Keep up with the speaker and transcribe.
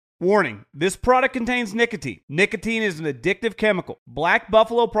Warning, this product contains nicotine. Nicotine is an addictive chemical. Black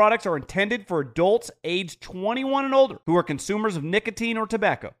Buffalo products are intended for adults aged 21 and older who are consumers of nicotine or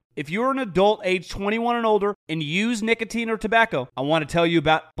tobacco. If you're an adult aged 21 and older and use nicotine or tobacco, I want to tell you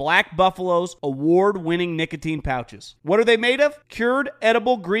about Black Buffalo's award-winning nicotine pouches. What are they made of? Cured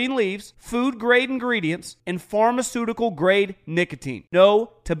edible green leaves, food-grade ingredients, and pharmaceutical-grade nicotine.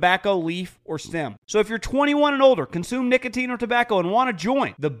 No tobacco leaf or stem. So if you're 21 and older, consume nicotine or tobacco, and want to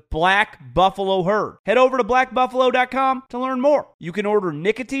join the Black Buffalo herd, head over to blackbuffalo.com to learn more. You can order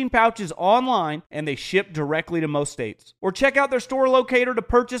nicotine pouches online, and they ship directly to most states. Or check out their store locator to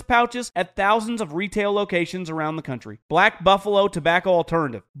purchase pouches at thousands of retail locations around the country. Black Buffalo Tobacco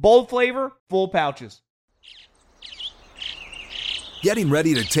Alternative. Bold flavor, full pouches. Getting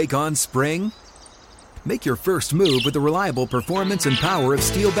ready to take on spring? Make your first move with the reliable performance and power of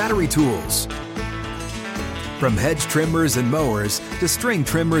Steel battery tools. From hedge trimmers and mowers to string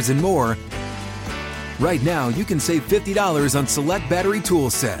trimmers and more, right now you can save $50 on select battery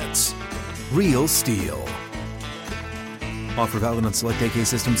tool sets. Real Steel. Offer valid on select AK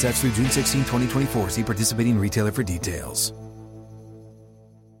system sets through June 16, 2024. See participating retailer for details.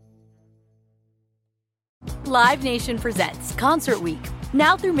 Live Nation presents Concert Week.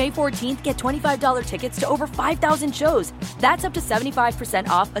 Now through May 14th, get $25 tickets to over 5,000 shows. That's up to 75%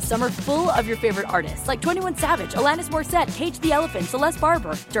 off a summer full of your favorite artists like 21 Savage, Alanis Morissette, Cage the Elephant, Celeste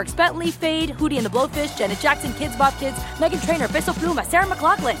Barber, Dierks Bentley, Fade, Hootie and the Blowfish, Janet Jackson, Kids Bop Kids, Meghan Trainor, Peso Pluma, Sarah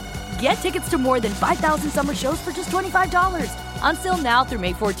McLachlan. Get tickets to more than 5,000 summer shows for just $25. Until now through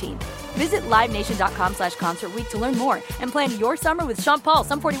May 14th. Visit LiveNation.com/Concert Week to learn more and plan your summer with Sean Paul,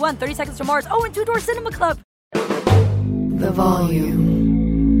 Sum 41, 30 Seconds to Mars, and Two Door Cinema Club. The volume.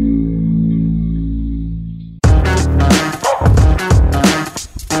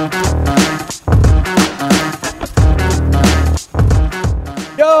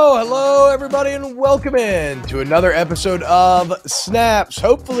 Hello, everybody, and welcome in to another episode of Snaps.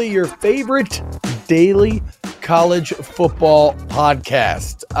 Hopefully your favorite daily college football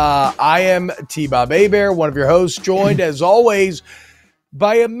podcast. I am T-Bob Hebert, one of your hosts, joined as always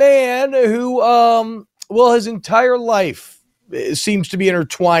by a man who, his entire life seems to be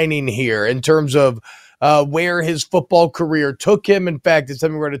intertwining here in terms of where his football career took him. In fact, it's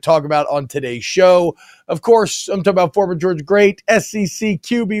something we're going to talk about on today's show. Of course, I'm talking about former Georgia great, SEC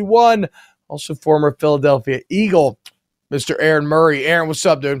QB1, also former Philadelphia Eagle, Mr. Aaron Murray. Aaron, what's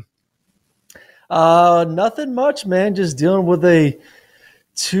up, dude? Nothing much, man. Just dealing with a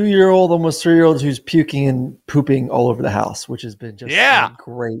 2-year-old, almost 3-year-old who's puking and pooping all over the house, which has been just a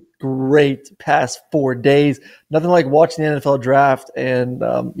great past 4 days. Nothing like watching the NFL draft and,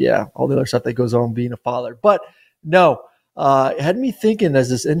 all the other stuff that goes on being a father. But no, it had me thinking as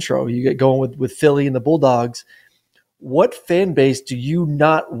this intro, you get going with Philly and the Bulldogs, what fan base do you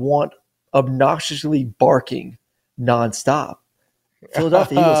not want obnoxiously barking nonstop?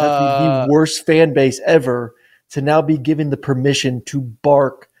 Philadelphia Eagles have to be the worst fan base ever to now be given the permission to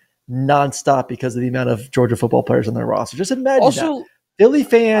bark nonstop because of the amount of Georgia football players on their roster. Just imagine that. Philly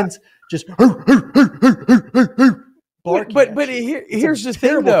fans just barking. But here's the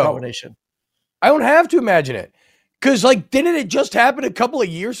thing, though. Combination. I don't have to imagine it. Because, didn't it just happen a couple of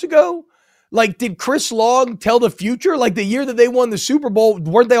years ago? Did Chris Long tell the future? The year that they won the Super Bowl,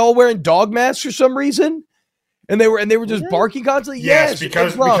 weren't they all wearing dog masks for some reason? And they were just barking constantly? Yes,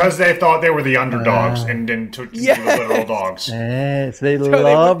 because they thought they were the underdogs and took the literal dogs. Yes, they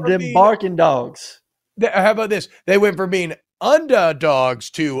loved them barking dogs. How about this? They went from being underdogs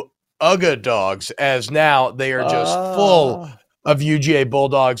to Ugga dogs, as now they are just full of UGA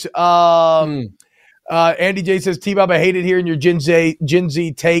Bulldogs. Andy J says, T-Bob, I hate it hearing your Gen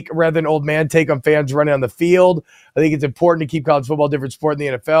Z take rather than old man take on fans running on the field. I think it's important to keep college football a different sport in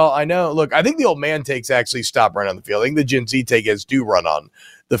the NFL. I know. Look, I think the old man takes actually stop running on the field. I think the Gen Z take do run on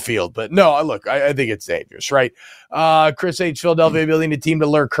the field. But no, I think it's dangerous, right? Chris H. Philadelphia building a team to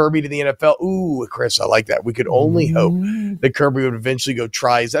lure Kirby to the NFL. Ooh, Chris, I like that. We could only hope that Kirby would eventually go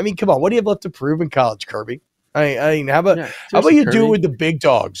tries. I mean, come on. What do you have left to prove in college, Kirby? I mean, how about you do it with the big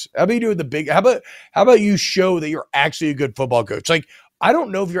dogs? How about you do it with the big? How about you show that you're actually a good football coach? I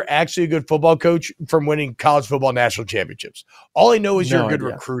don't know if you're actually a good football coach from winning college football national championships. All I know is you're a good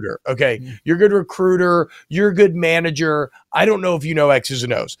recruiter. Okay, you're a good recruiter. You're a good manager. I don't know if you know X's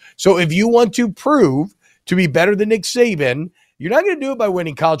and O's. So if you want to prove to be better than Nick Saban, you're not going to do it by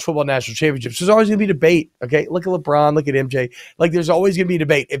winning college football national championships. There's always going to be debate. Okay, look at LeBron. Look at MJ. There's always going to be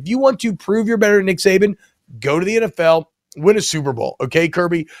debate. If you want to prove you're better than Nick Saban, go to the NFL, win a Super Bowl. Okay,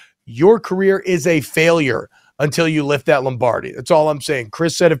 Kirby, your career is a failure until you lift that Lombardi. That's all I'm saying.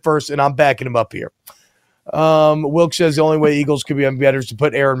 Chris said it first, and I'm backing him up here. Wilk says the only way Eagles could be better is to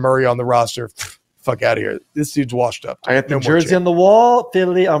put Aaron Murray on the roster. Fuck out of here. This dude's washed up. I got the jersey on the wall,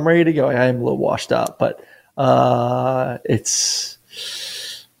 Philly. I'm ready to go. I am a little washed up, but it's.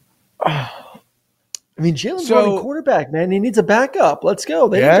 I mean, Jalen's running quarterback, man. He needs a backup. Let's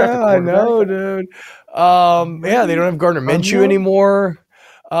go. I know, dude. They don't have Gardner Minshew anymore.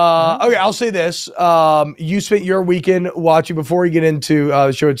 Okay, I'll say this. You spent your weekend watching, before we get into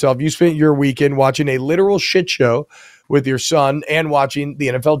the show itself, you spent your weekend watching a literal shit show with your son and watching the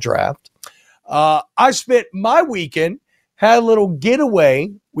NFL draft. I spent my weekend, had a little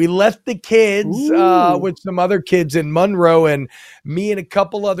getaway. We left the kids with some other kids in Monroe, and me and a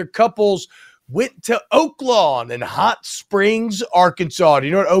couple other couples went to Oaklawn in Hot Springs, Arkansas. Do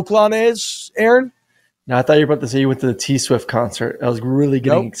you know what Oaklawn is, Aaron? No, I thought you were about to say you went to the T-Swift concert. I was really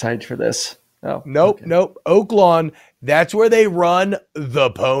getting excited for this. Oh, nope. Oaklawn, that's where they run the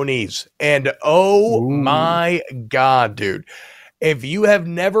ponies. And my God, dude, if you have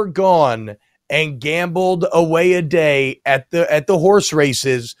never gone and gambled away a day at the horse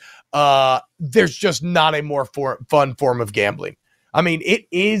races, there's just not a more fun form of gambling. I mean, it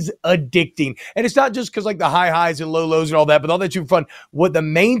is addicting. And it's not just because like the high highs and low lows and all that, but all that's super fun. What the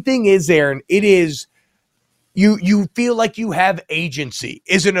main thing is, Aaron, it is you feel like you have agency.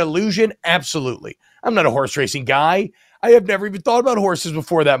 Is it an illusion? Absolutely. I'm not a horse racing guy. I have never even thought about horses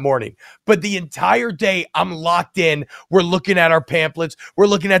before that morning. But the entire day, I'm locked in. We're looking at our pamphlets. We're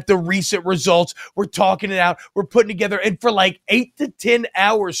looking at the recent results. We're talking it out. We're putting together. And for like 8 to 10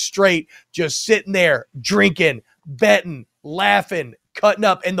 hours straight, just sitting there, drinking, betting, laughing, cutting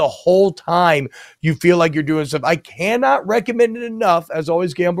up. And the whole time, you feel like you're doing stuff. I cannot recommend it enough. As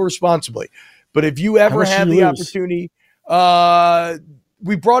always, gamble responsibly. But if you ever have the opportunity,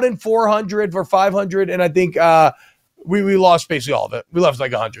 we brought in 400 for 500, and I think we lost basically all of it. We left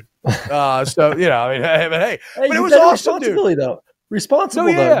like 100. So hey, but it was awesome, dude. Though.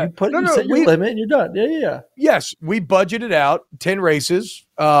 Responsible, though. You put you set your limit, and you're done. Yeah. Yes, we budgeted out 10 races,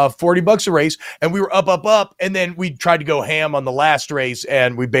 $40 a race, and we were up, and then we tried to go ham on the last race,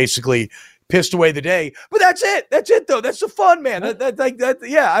 and we basically pissed away the day. But that's it though. That's the fun, man. I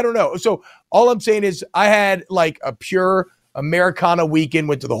don't know. So all I'm saying is I had like a pure Americana weekend,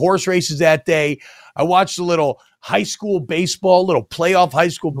 went to the horse races that day. I watched a little high school baseball, little playoff high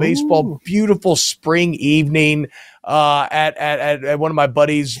school baseball, beautiful spring evening at one of my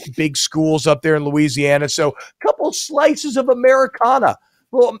buddies' big schools up there in Louisiana. So a couple slices of Americana,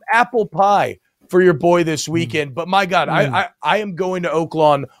 little apple pie for your boy this weekend. But my God, I am going to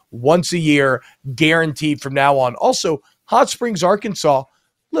Oaklawn once a year, guaranteed from now on. Also, Hot Springs, Arkansas,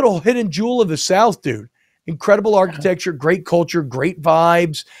 little hidden jewel of the South, dude. Incredible architecture, great culture, great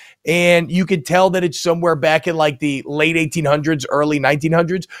vibes. And you can tell that it's somewhere back in like the late 1800s, early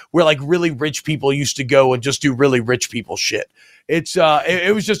 1900s, where like really rich people used to go and just do really rich people shit.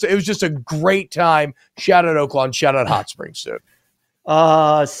 It was just a great time. Shout out Oaklawn, shout out Hot Springs, dude.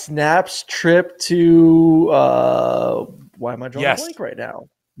 Snap's trip to why am I drawing a blank right now?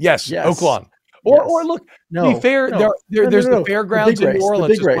 Yes. Oaklawn. Or look, to be fair, there's the fairgrounds in New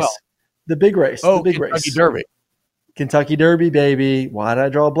Orleans as well. The big race. Oh, the big Kentucky race. Derby. Kentucky Derby, baby. Why did I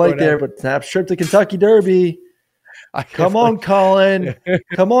draw a blank there? But Snap's trip to Kentucky Derby. Come on, Colin.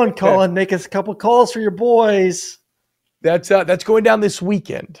 Come on, Colin. Make us a couple calls for your boys. That's going down this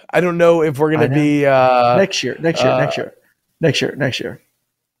weekend. I don't know if we're going to be next year.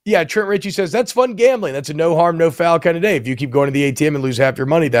 Yeah, Trent Ritchie says that's fun gambling. That's a no harm, no foul kind of day. If you keep going to the ATM and lose half your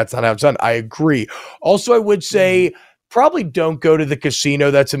money, that's not how it's done. I agree. Also, I would say probably don't go to the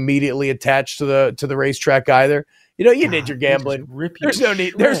casino that's immediately attached to the racetrack either. You did your gambling. There's no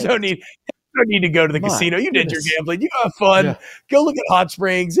need to go to the casino. You did your gambling. You have fun. Yeah. Go look at Hot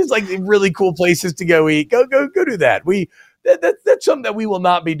Springs. It's like really cool places to go eat. Go do that. That's something that we will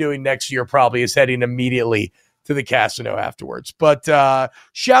not be doing next year. Probably is heading immediately to the casino afterwards. But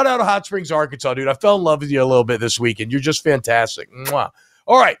shout out to Hot Springs, Arkansas, dude. I fell in love with you a little bit this weekend. You're just fantastic. Mwah.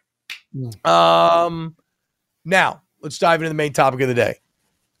 All right. Now let's dive into the main topic of the day.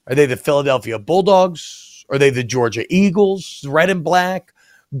 Are they the Philadelphia Bulldogs? Are they the Georgia Eagles? Red and black,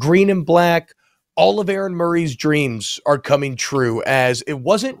 green and black. All of Aaron Murray's dreams are coming true, as it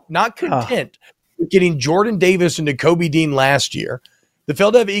wasn't not content with getting Jordan Davis and Kobe Dean last year. The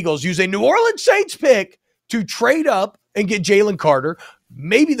Philadelphia Eagles use a New Orleans Saints pick to trade up and get Jalen Carter,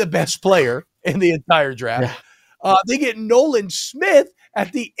 maybe the best player in the entire draft. Yeah. They get Nolan Smith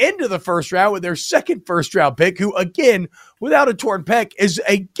at the end of the first round with their second first-round pick, who, again, without a torn pec, is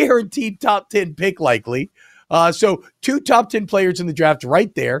a guaranteed top 10 pick likely. So 2 top 10 players in the draft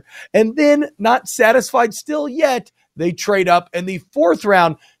right there. And then, not satisfied still yet, they trade up in the 4th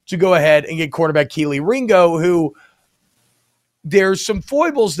round to go ahead and get quarterback Keely Ringo, who there's some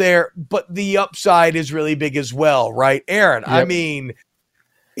foibles there, but the upside is really big as well, right, Aaron? Yep. I mean,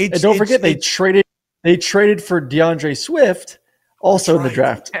 and don't forget they traded for DeAndre Swift also in the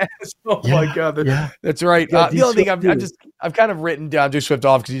draft. Yes. Oh my God, that's right. The only thing I've kind of written DeAndre Swift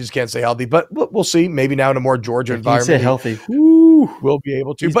off because he just can't stay healthy, but we'll see. Maybe now in a more Georgia environment, stay healthy. We'll be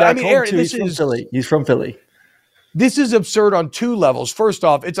able to. But I mean, Aaron, he's from Philly. He's from Philly. This is absurd on two levels. First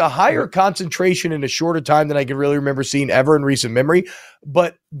off, it's a higher concentration in a shorter time than I can really remember seeing ever in recent memory.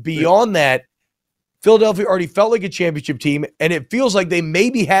 But beyond that, Philadelphia already felt like a championship team, and it feels like they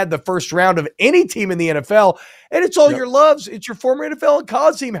maybe had the first round of any team in the NFL, and it's all your loves. It's your former NFL and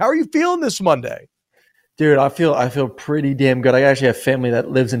college team. How are you feeling this Monday? Dude, I feel pretty damn good. I actually have family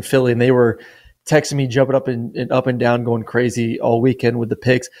that lives in Philly, and they were texting me, jumping up and down, going crazy all weekend with the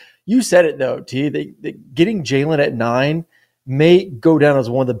picks. You said it, though, T. Getting Jalen at 9 may go down as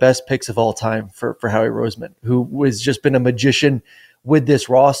one of the best picks of all time for Howie Roseman, who has just been a magician with this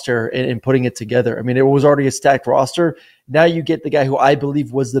roster and putting it together. I mean, it was already a stacked roster. Now you get the guy who I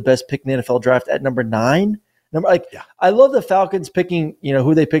believe was the best pick in the NFL draft at number 9. I love the Falcons picking,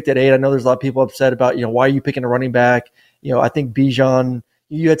 who they picked at 8. I know there's a lot of people upset about, why are you picking a running back? I think Bijan,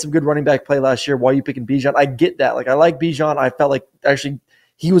 you had some good running back play last year. Why are you picking Bijan? I get that. I like Bijan. I felt like actually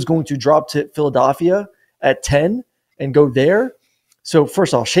he was going to drop to Philadelphia at 10 and go there. So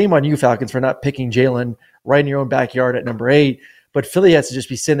first off, shame on you, Falcons, for not picking Jalen right in your own backyard at number 8. But Philly has to just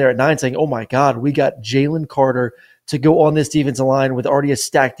be sitting there at 9 saying, oh my God, we got Jalen Carter to go on this defensive line with already a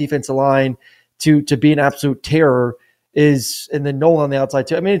stacked defensive line to be an absolute terror and then Nolan on the outside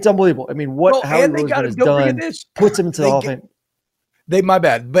too. I mean, it's unbelievable. I mean, what Howie Roseman has done puts him into the offense. My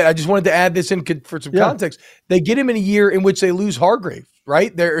bad, but I just wanted to add this in for some context. They get him in a year in which they lose Hargrave,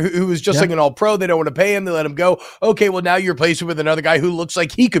 right? Who was just like an all-pro. They don't want to pay him. They let him go. Okay, well, now you replace him with another guy who looks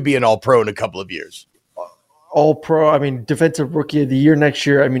like he could be an all-pro in a couple of years. All-pro, I mean, defensive rookie of the year next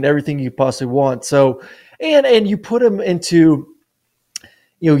year. I mean, everything you possibly want. So, and you put him into,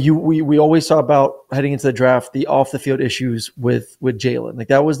 we always saw about heading into the draft, the off-the-field issues with Jalen. Like,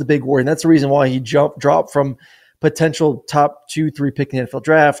 that was the big worry. And that's the reason why he dropped from potential top 2-3 pick in the NFL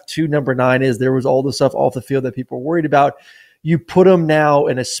draft to number 9 is there was all the stuff off the field that people were worried about. You put him now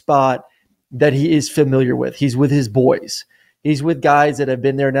in a spot that he is familiar with. He's with his boys. He's with guys that have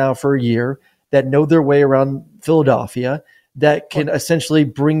been there now for a year, that know their way around Philadelphia, that can essentially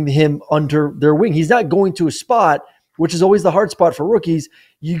bring him under their wing. He's not going to a spot, which is always the hard spot for rookies.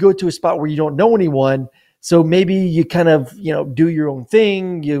 You go to a spot where you don't know anyone, so maybe you kind of, do your own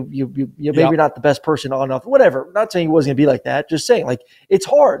thing. You maybe not the best person on off, whatever. I'm not saying he wasn't going to be like that. Just saying, it's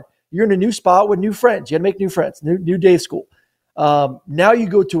hard. You're in a new spot with new friends. You got to make new friends, new day of school. Now you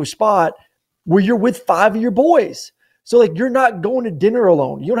go to a spot where you're with 5 of your boys. So you're not going to dinner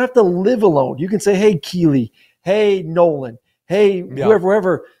alone. You don't have to live alone. You can say, hey, Keely, hey, Nolan, hey,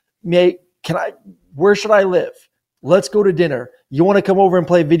 whoever, where should I live? Let's go to dinner. You want to come over and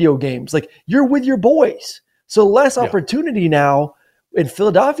play video games? You're with your boys. So less opportunity now in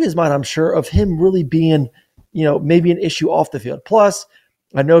Philadelphia's mind, I'm sure, of him really being, maybe an issue off the field. Plus,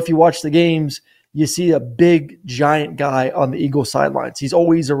 I know if you watch the games, you see a big, giant guy on the Eagles sidelines. He's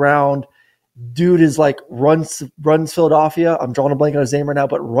always around. Dude is runs Philadelphia. I'm drawing a blank on his name right now,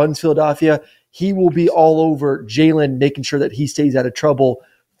 but runs Philadelphia. He will be all over Jalen, making sure that he stays out of trouble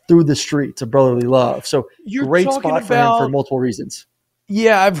through the streets of brotherly love. So great spot for him for multiple reasons.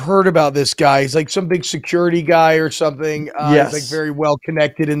 Yeah, I've heard about this guy. He's some big security guy or something. Yes. He's very well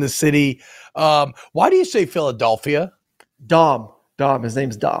connected in the city. Why do you say Philadelphia? Dom. His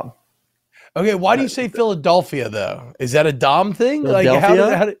name's Dom. Okay, why do you say Philadelphia though? Is that a Dom thing?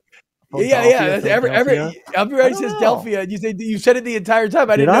 Philadelphia? Yeah. Everybody says Delphia. You said it the entire time.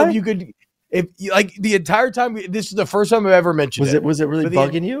 I didn't know if you could. If the entire time, this is the first time I've ever mentioned it. Was it really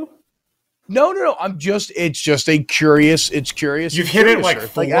bugging you? No. It's just a curious. It's curious. You've hit it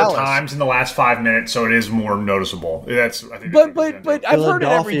 4 times in the last 5 minutes, so it is more noticeable. I think. But I've heard it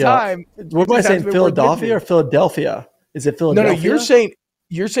every time. What am I saying? Philadelphia or Philadelphia? Is it Philadelphia? No.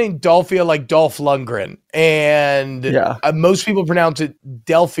 You're saying Dolphia like Dolph Lundgren, and most people pronounce it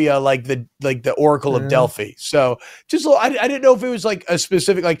Delphia like the Oracle of Delphi. So just I didn't know if it was a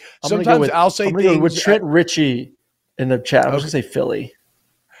specific sometimes I'll say things. Go with Trent Ritchie in the chat. I was gonna say Philly.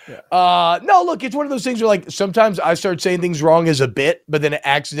 Yeah. No, look, it's one of those things where sometimes I start saying things wrong as a bit, but then it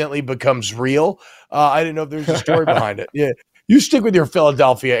accidentally becomes real. I didn't know if there was a story behind it. Yeah, you stick with your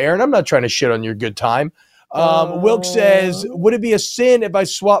Philadelphia, Aaron. I'm not trying to shit on your good time. Wilk says, would it be a sin if I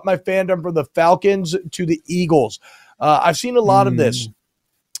swap my fandom from the Falcons to the Eagles? I've seen a lot of this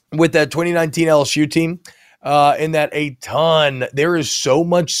with that 2019 LSU team. in that a ton. There is so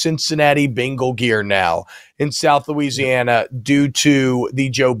much Cincinnati Bengal gear now in South Louisiana due to the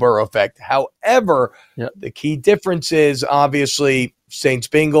Joe Burrow effect. However, the key difference is obviously Saints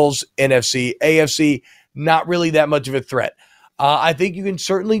Bengals, NFC, AFC, not really that much of a threat. I think you can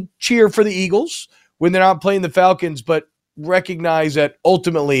certainly cheer for the Eagles when they're not playing the Falcons, but recognize that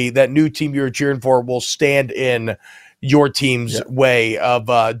ultimately that new team you're cheering for will stand in your team's way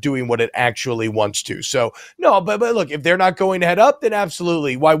of doing what it actually wants to. So, no, but look, if they're not going to head up, then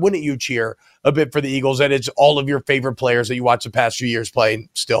absolutely. Why wouldn't you cheer a bit for the Eagles? And it's all of your favorite players that you watch the past few years playing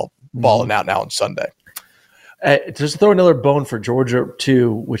still balling out now on Sunday. Just to throw another bone for Georgia,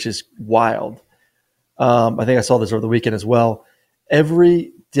 too, which is wild. I think I saw this over the weekend as well.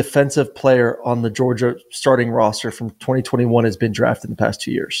 Every defensive player on the Georgia starting roster from 2021 has been drafted in the past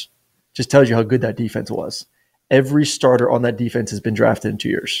 2 years. Just tells you how good that defense was. Every starter on that defense has been drafted in 2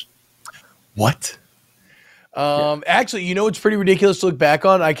 years. What? Actually, you know what's pretty ridiculous to look back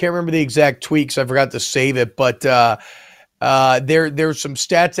on? I can't remember the exact tweaks. I forgot to save it, but there's some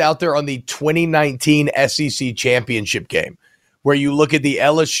stats out there on the 2019 SEC championship game where you look at the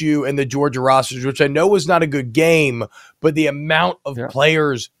LSU and the Georgia rosters, which I know was not a good game, but the amount of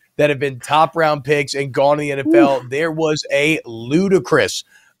players that have been top round picks and gone to the NFL, there was a ludicrous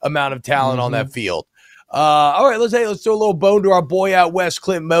amount of talent on that field. All right, let's throw a little bone to our boy out west.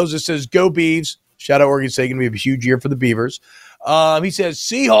 Clint Moses says, "Go Beavs!" Shout out Oregon State, going to be a huge year for the Beavers. He says,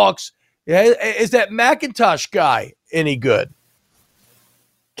 "Seahawks." Is that McIntosh guy any good?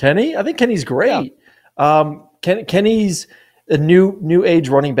 Kenny, I think Kenny's great. Kenny's a new age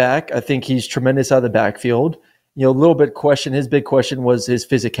running back. I think he's tremendous out of the backfield. A little bit question. His big question was his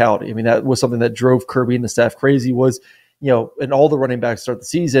physicality. I mean, that was something that drove Kirby and the staff crazy. Was and all the running backs start the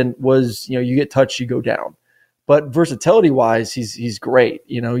season was, you get touched, you go down. But versatility-wise, he's great.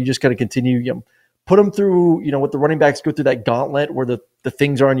 You just got to continue, put him through, what the running backs go through that gauntlet where the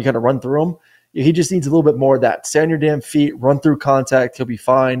things are and you kind of run through them. He just needs a little bit more of that. Stay on your damn feet, run through contact, he'll be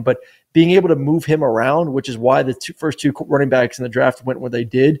fine. But being able to move him around, which is why the first two running backs in the draft went where they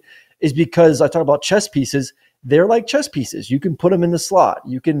did, is because I talk about chess pieces. They're like chess pieces. You can put them in the slot.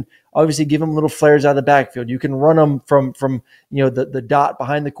 You can obviously give them little flares out of the backfield. You can run them from the dot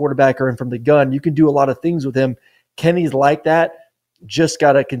behind the quarterback or in from the gun. You can do a lot of things with him. Kenny's like that. Just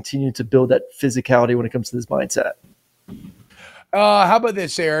got to continue to build that physicality when it comes to this mindset. How about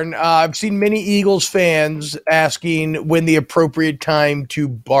this, Aaron? I've seen many Eagles fans asking when the appropriate time to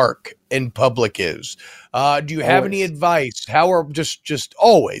bark in public is. Do you have any advice? How are just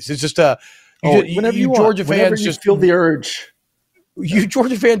always? It's just whenever you Georgia want. fans you just feel the urge. You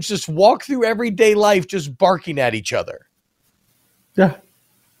Georgia fans just walk through everyday life just barking at each other. Yeah.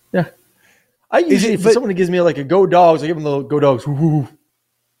 I usually, if someone gives me like a go dogs, I give them the go dogs. Woo-hoo.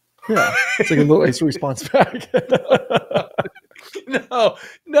 Yeah, it's like a little nice response back.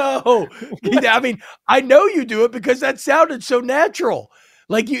 No. I mean, I know you do it because that sounded so natural.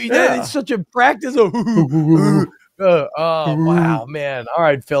 Like it's such a practice. Wow, man. All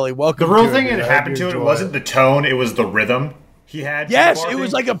right, Philly, welcome. The real thing that happened to it wasn't the tone; it was the rhythm he had. Yes, it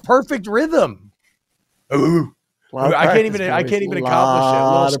was like a perfect rhythm. I can't even accomplish it. A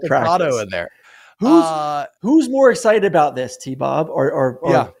little staccato in there. Who's more excited about this, T-Bob?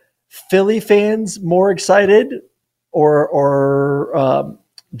 Or Philly fans more excited, or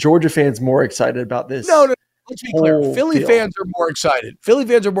Georgia fans more excited about this? No. Let's be clear. Philly fans are more excited. Philly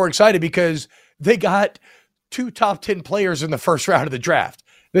fans are more excited because they got 2 top 10 players in the first round of the draft.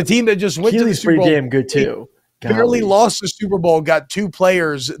 The team that just went to the Super Bowl, pretty damn good too. Barely lost the Super Bowl, got 2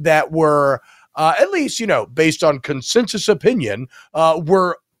 players that were at least, based on consensus opinion,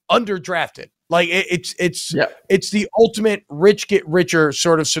 were underdrafted. Like it's the ultimate rich get richer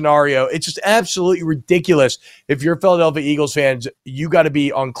sort of scenario. It's just absolutely ridiculous. If you're Philadelphia Eagles fans, you got to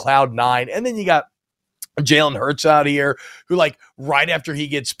be on cloud 9, and then you got Jalen Hurts out here who, like, right after he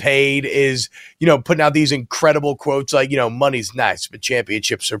gets paid is, putting out these incredible quotes like, money's nice, but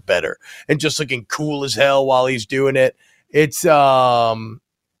championships are better, and just looking cool as hell while he's doing it. It's, good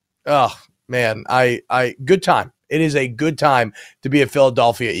time. It is a good time to be a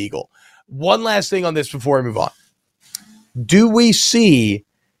Philadelphia Eagle. One last thing on this before we move on. Do we see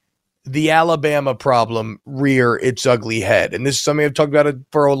the Alabama problem rear its ugly head? And this is something I've talked about it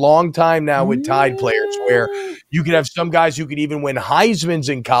for a long time now with Tide players, where you could have some guys who could even win Heismans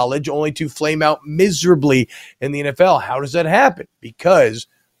in college only to flame out miserably in the NFL. How does that happen? Because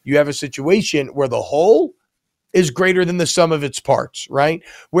you have a situation where the whole is greater than the sum of its parts, right?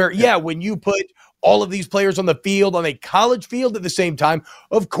 Where, when you put all of these players on the field, on a college field at the same time,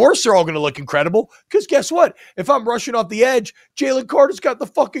 of course they're all going to look incredible. Because guess what? If I'm rushing off the edge, Jalen Carter's got the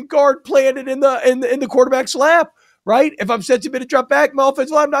fucking guard planted in the quarterback's lap, right? If I'm sensing a bit of drop back, my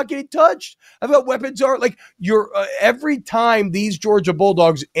offensive line, I'm not getting touched. I've got weapons like every time these Georgia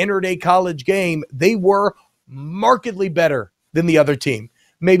Bulldogs entered a college game, they were markedly better than the other team.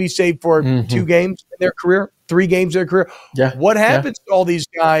 Maybe save for 2 games in their career, 3 games in their career. Yeah. What happens to all these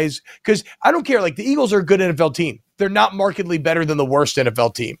guys? Because I don't care. Like, the Eagles are a good NFL team. They're not markedly better than the worst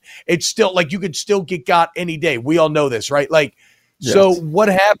NFL team. It's still like you could still get got any day. We all know this, right? Like, yes. So what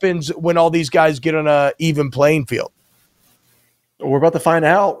happens when all these guys get on a even playing field? We're about to find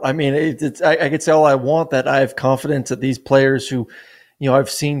out. I mean, I could say all I want, that I have confidence that these players who, I've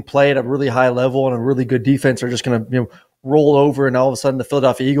seen play at a really high level and a really good defense are just going to, roll over, and all of a sudden the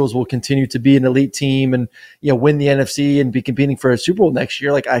Philadelphia Eagles will continue to be an elite team and, win the NFC and be competing for a Super Bowl next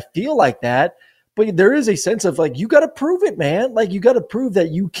year. Like, I feel like that, but there is a sense of like, you got to prove it, man. Like, you got to prove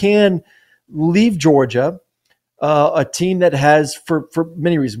that you can leave Georgia, a team that has, for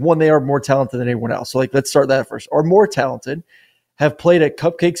many reasons, one, they are more talented than anyone else. So like, let's start that first. Are more talented, have played a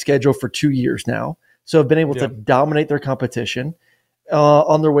cupcake schedule for 2 years now. So have been able to dominate their competition,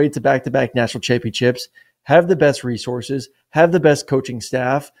 on their way to back-to-back national championships, have the best resources, have the best coaching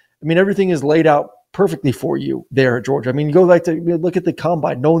staff. I mean, everything is laid out perfectly for you there at Georgia. I mean, you go back to look at the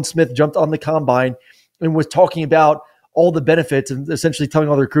combine. Nolan Smith jumped on the combine and was talking about all the benefits and essentially telling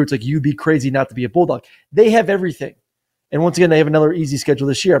all the recruits, like, you'd be crazy not to be a Bulldog. They have everything. And once again, they have another easy schedule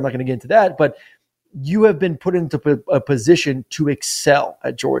this year. I'm not going to get into that, but you have been put into a position to excel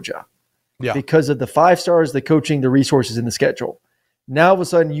at Georgia because of the 5 stars, the coaching, the resources, and the schedule. Now, all of a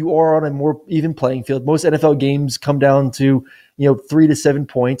sudden, you are on a more even playing field. Most NFL games come down to 3 to 7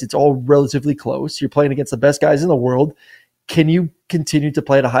 points. It's all relatively close. You're playing against the best guys in the world. Can you continue to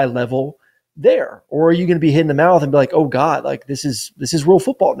play at a high level there, or are you going to be hit in the mouth and be like, "Oh God, like this is real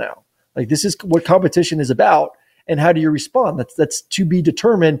football now. Like, this is what competition is about." And how do you respond? That's to be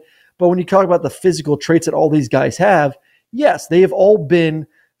determined. But when you talk about the physical traits that all these guys have, yes, they have all been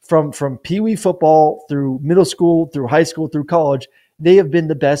from peewee football through middle school, through high school, through college. They have been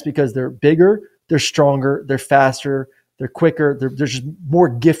the best because they're bigger, they're stronger, they're faster, they're quicker, they're just more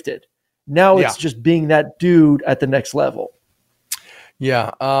gifted. Now it's just being that dude at the next level.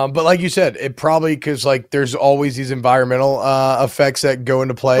 Yeah, but like you said, it probably, because like there's always these environmental effects that go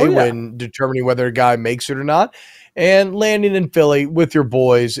into play when determining whether a guy makes it or not. And landing in Philly with your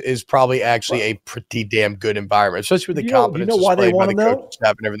boys is probably actually a pretty damn good environment, especially with the confidence displayed by the coaching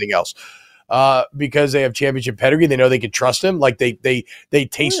staff and everything else. Because they have championship pedigree, they know they can trust him. Like they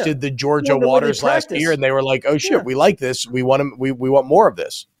tasted the Georgia waters last year, and they were like, "Oh shit, we like this. We want him. We want more of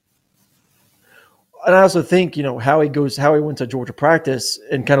this." And I also think, how he went to Georgia practice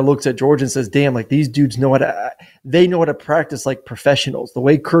and kind of looks at Georgia and says, damn, like these dudes know how to practice like professionals, the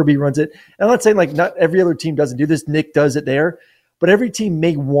way Kirby runs it. And I'm not saying like not every other team doesn't do this. Nick does it there, but every team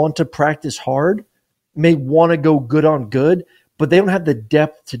may want to practice hard, may want to go good on good, but they don't have the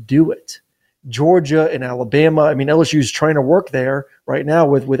depth to do it. Georgia and Alabama, I mean, LSU's trying to work there right now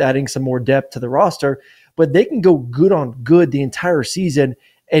with adding some more depth to the roster, but they can go good on good the entire season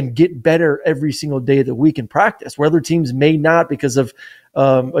and get better every single day of the week in practice, where other teams may not, because of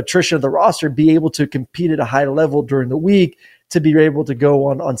attrition of the roster, be able to compete at a high level during the week to be able to go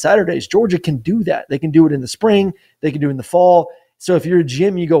on Saturdays. Georgia can do that. They can do it in the spring. They can do it in the fall. So if you're a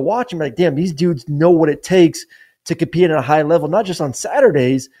gym, you go watch them, like, damn, these dudes know what it takes to compete at a high level, not just on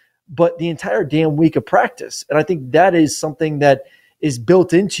Saturdays, but the entire damn week of practice. And I think that is something that is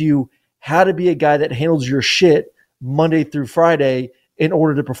built into you, how to be a guy that handles your shit Monday through Friday in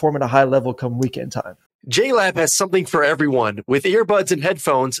order to perform at a high level come weekend time. JLab has something for everyone with earbuds and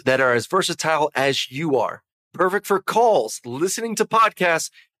headphones that are as versatile as you are. Perfect for calls, listening to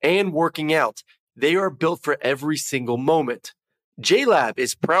podcasts, and working out. They are built for every single moment. JLab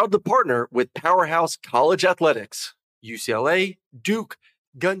is proud to partner with Powerhouse College Athletics, UCLA, Duke,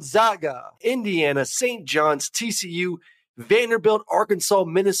 Gonzaga, Indiana, St. John's, TCU, Vanderbilt, Arkansas,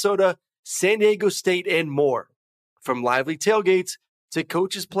 Minnesota, San Diego State, and more. From lively tailgates to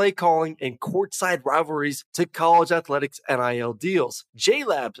coaches' play calling and courtside rivalries to college athletics NIL deals,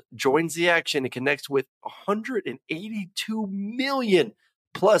 JLab joins the action and connects with 182 million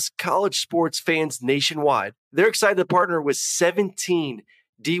plus college sports fans nationwide. They're excited to partner with 17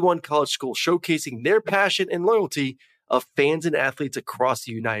 D1 college schools, showcasing their passion and loyalty of fans and athletes across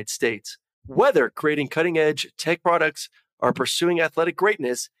the United States. Whether creating cutting-edge tech products or pursuing athletic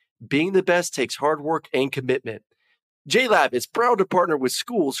greatness, being the best takes hard work and commitment. JLab is proud to partner with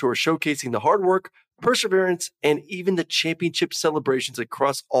schools who are showcasing the hard work, perseverance, and even the championship celebrations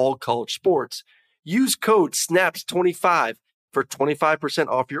across all college sports. Use code SNAPS25 for 25%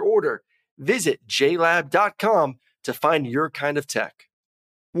 off your order. Visit JLab.com to find your kind of tech.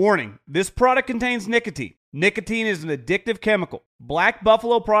 Warning, this product contains nicotine. Nicotine is an addictive chemical. Black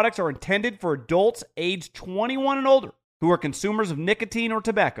Buffalo products are intended for adults aged 21 and older who are consumers of nicotine or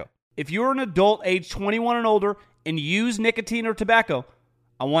tobacco. If you're an adult aged 21 and older and use nicotine or tobacco,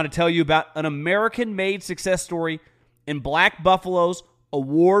 I want to tell you about an American-made success story in Black Buffalo's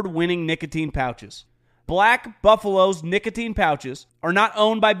award-winning nicotine pouches. Black Buffalo's nicotine pouches are not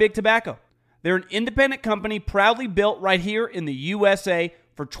owned by Big Tobacco. They're an independent company proudly built right here in the USA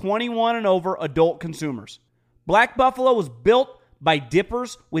for 21 and over adult consumers. Black Buffalo was built by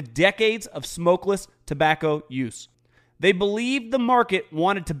dippers with decades of smokeless tobacco use. They believed the market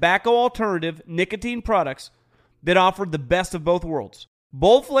wanted tobacco alternative nicotine products that offered the best of both worlds.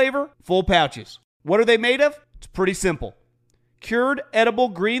 Bold flavor, full pouches. What are they made of? It's pretty simple. Cured edible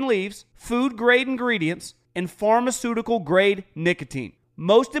green leaves, food-grade ingredients, and pharmaceutical-grade nicotine.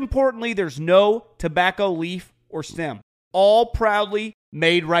 Most importantly, there's no tobacco leaf or stem. All proudly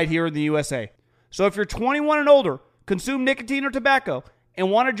made right here in the USA. So if you're 21 and older, consume nicotine or tobacco,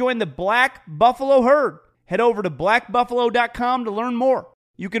 and want to join the Black Buffalo herd, head over to blackbuffalo.com to learn more.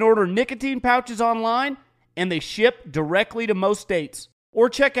 You can order nicotine pouches online, and they ship directly to most states. Or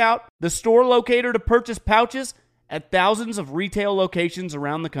check out the store locator to purchase pouches at thousands of retail locations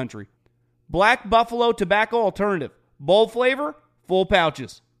around the country. Black Buffalo Tobacco Alternative. Bold flavor, full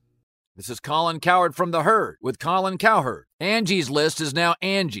pouches. This is Colin Cowherd from The Herd with Colin Cowherd. Angie's List is now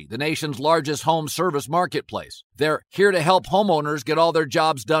Angie, the nation's largest home service marketplace. They're here to help homeowners get all their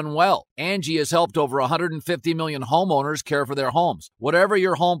jobs done well. Angie has helped over 150 million homeowners care for their homes. Whatever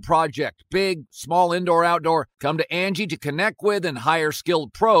your home project, big, small, indoor, outdoor, come to Angie to connect with and hire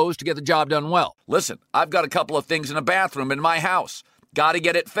skilled pros to get the job done well. Listen, I've got a couple of things in a bathroom in my house. Got to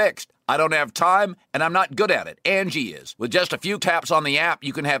get it fixed. I don't have time, and I'm not good at it. Angie is. With just a few taps on the app,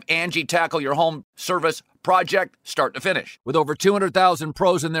 you can have Angie tackle your home service project start to finish. With over 200,000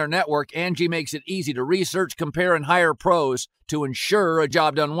 pros in their network, Angie makes it easy to research, compare, and hire pros to ensure a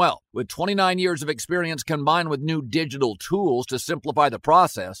job done well. With 29 years of experience combined with new digital tools to simplify the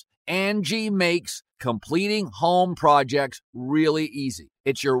process, Angie makes completing home projects really easy.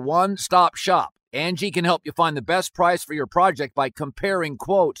 It's your one-stop shop. Angie can help you find the best price for your project by comparing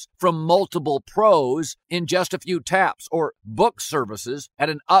quotes from multiple pros in just a few taps, or book services at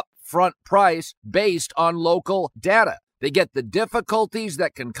an upfront price based on local data. They get the difficulties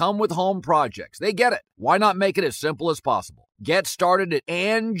that can come with home projects. They get it. Why not make it as simple as possible? Get started at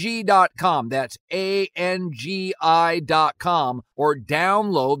Angie.com. That's ANGI.com, or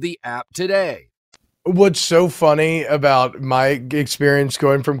download the app today. What's so funny about my experience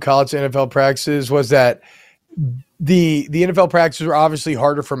going from college to NFL practices was that the NFL practices were obviously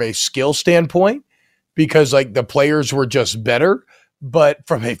harder from a skill standpoint because like the players were just better. But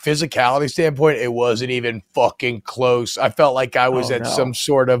from a physicality standpoint, it wasn't even fucking close. I felt like I was at some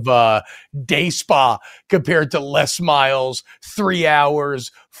sort of day spa compared to Les Miles, 3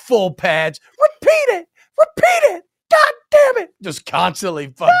 hours, full pads. Repeat it. God damn it. Just constantly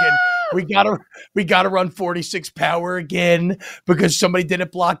fucking, we gotta run 46 power again because somebody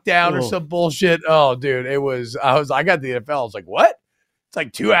didn't block down or some bullshit. Oh, dude, I got the NFL. I was like, what? It's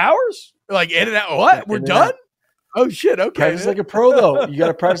like 2 hours? Like in and out. What? We're done? Oh shit. Okay. Practice like a pro though. You got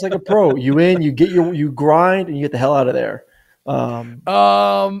to practice like a pro. You grind and you get the hell out of there. All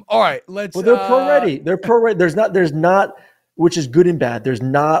right. Let's. Well, they're pro ready. They're pro ready. There's not, which is good and bad. There's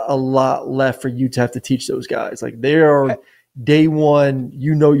not a lot left for you to have to teach those guys. Like they are day one.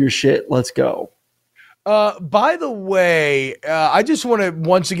 You know your shit. Let's go. By the way, I just want to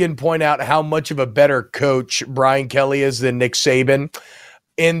once again point out how much of a better coach Brian Kelly is than Nick Saban.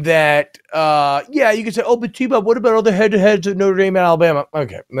 In that, you can say, oh, but T-Bob, what about all the head-to-heads at Notre Dame and Alabama?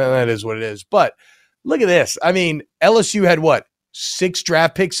 Okay, that is what it is. But look at this. I mean, LSU had 6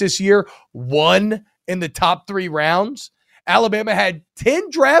 draft picks this year, 1 in the top 3 rounds. Alabama had 10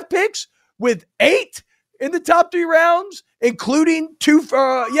 draft picks with 8 in the top 3 rounds, including 3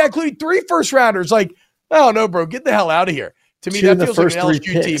 first-rounders. Like, oh, no, bro, get the hell out of here. To me, that feels like an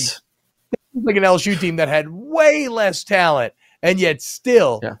LSU team. Like an LSU team that had way less talent and yet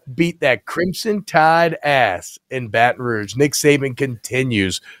still beat that Crimson Tide ass in Baton Rouge. Nick Saban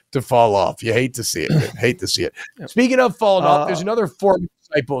continues to fall off. You hate to see it. Yep. Speaking of falling off, there's another former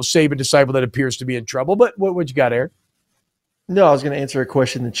Saban disciple that appears to be in trouble. But what you got, Aaron? No, I was going to answer a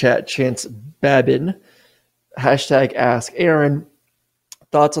question in the chat. Chance Babin, #ask Aaron,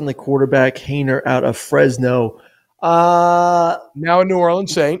 thoughts on the quarterback Haener out of Fresno? Now a New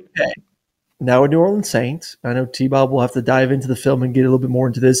Orleans Saint. Okay. Now a New Orleans Saints. I know T-Bob will have to dive into the film and get a little bit more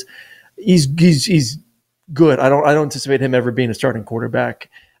into this. he's good. I don't anticipate him ever being a starting quarterback.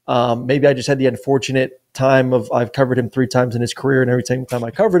 Maybe I just had the unfortunate time of I've covered him 3 times in his career, and every time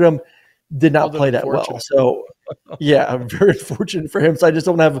I covered him, did not play that well. So yeah, I'm very fortunate for him. So I just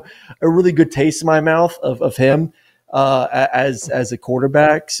don't have a really good taste in my mouth of him as a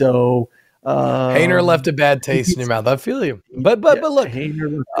quarterback. So Haener left a bad taste in your mouth. I feel you. But look,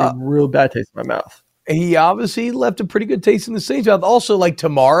 Haener left a real bad taste in my mouth. He obviously left a pretty good taste in the Saints' mouth. Also, like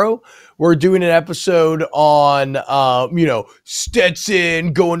tomorrow, we're doing an episode on,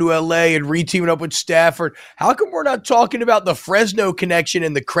 Stetson going to LA and re-teaming up with Stafford. How come we're not talking about the Fresno connection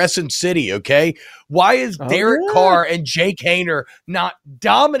in the Crescent City, okay? Why is Derek Carr and Jake Haener not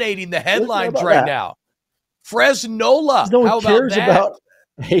dominating the headlines right now? Fresnola. No one How cares about that? about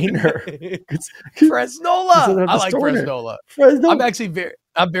Haener. Fresnola. I like Fresnola.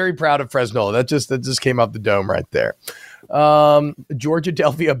 I'm very proud of Fresnola. That just came off the dome right there. Georgia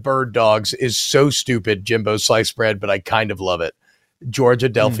Delphia Bird Dogs is so stupid, Jimbo sliced bread, but I kind of love it. Georgia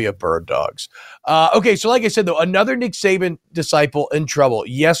Delphia Bird Dogs. Okay, so like I said, though, another Nick Saban disciple in trouble.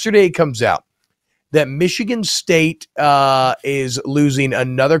 Yesterday it comes out that Michigan State is losing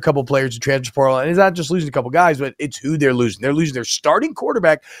another couple players to transfer portal. And it's not just losing a couple guys, but it's who they're losing. They're losing their starting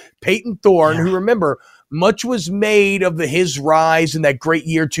quarterback, Peyton Thorne, who, remember, much was made of his rise in that great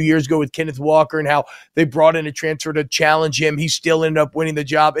year 2 years ago with Kenneth Walker and how they brought in a transfer to challenge him. He still ended up winning the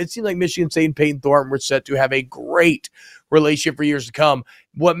job. It seemed like Michigan State and Peyton Thorne were set to have a great relationship for years to come.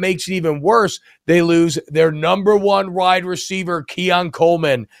 What makes it even worse, they lose their number one wide receiver, Keon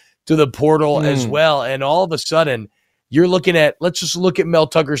Coleman, to the portal as well. And all of a sudden, you're looking at, let's just look at Mel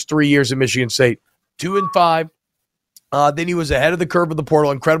Tucker's 3 years at Michigan State, 2-5. Then he was ahead of the curve of the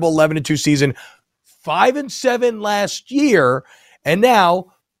portal, incredible 11-2 season, 5-7 last year. And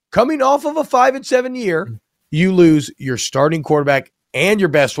now, coming off of a 5-7 year, you lose your starting quarterback and your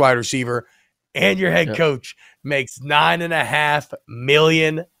best wide receiver, and your head coach makes $9.5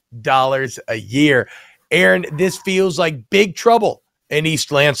 million a year. Aaron, this feels like big trouble in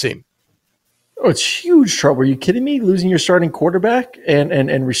East Lansing. Oh, it's huge trouble. Are you kidding me? Losing your starting quarterback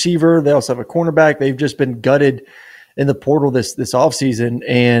and receiver. They also have a cornerback. They've just been gutted in the portal this offseason.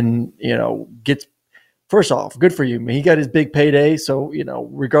 And, first off, good for you. He got his big payday. So,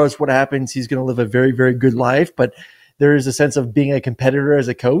 regardless of what happens, he's going to live a very, very good life. But there is a sense of being a competitor as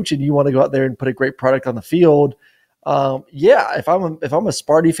a coach, and you want to go out there and put a great product on the field. If I'm a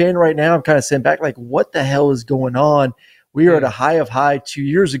Sparty fan right now, I'm kind of sitting back like, what the hell is going on? We are at a high of high 2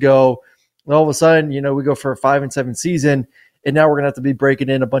 years ago. And all of a sudden, we go for a 5-7 season, and now we're going to have to be breaking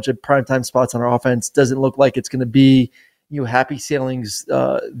in a bunch of primetime spots on our offense. Doesn't look like it's going to be, happy sailings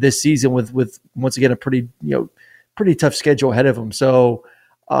this season with once again a pretty tough schedule ahead of him. So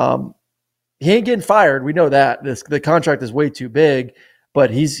he ain't getting fired. We know that the contract is way too big,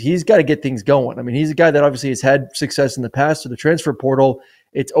 but he's got to get things going. I mean, he's a guy that obviously has had success in the past through the transfer portal.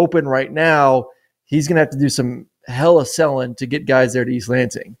 It's open right now. He's going to have to do some hella selling to get guys there to East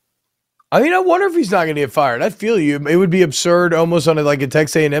Lansing. I mean, I wonder if he's not going to get fired. I feel you. It would be absurd almost on a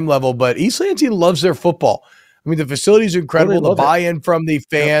Texas A&M level, but East Lansing loves their football. I mean, the facilities are incredible. The buy-in from the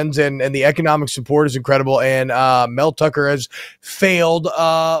fans and the economic support is incredible. And Mel Tucker has failed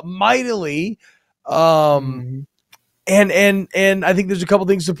mightily. And I think there's a couple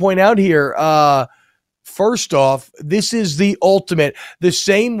things to point out here. First off, this is the ultimate, the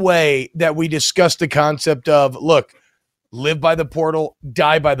same way that we discussed the concept of, look, live by the portal,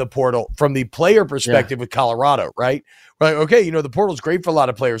 die by the portal from the player perspective with Colorado, right? Right. Okay. The portal is great for a lot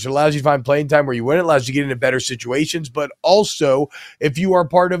of players. It allows you to find playing time where you win. It allows you to get into better situations. But also, if you are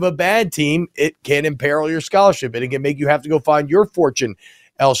part of a bad team, it can imperil your scholarship and it can make you have to go find your fortune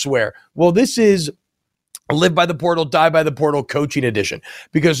elsewhere. Well, this is live by the portal, die by the portal coaching edition,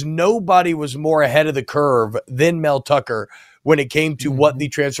 because nobody was more ahead of the curve than Mel Tucker when it came to what the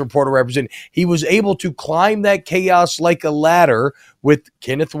transfer portal represented. He was able to climb that chaos like a ladder with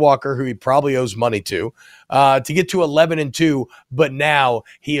Kenneth Walker, who he probably owes money to get to 11-2, but now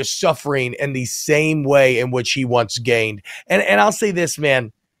he is suffering in the same way in which he once gained. And I'll say this,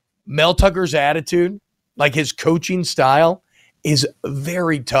 man, Mel Tucker's attitude, like his coaching style, is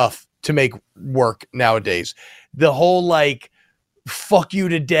very tough to make work nowadays. The whole fuck you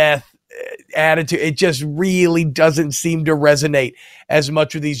to death attitude, it just really doesn't seem to resonate as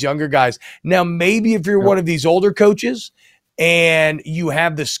much with these younger guys. Now, maybe if you're one of these older coaches and you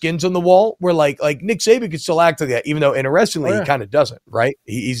have the skins on the wall where like Nick Saban could still act like that, even though interestingly he kind of doesn't, right?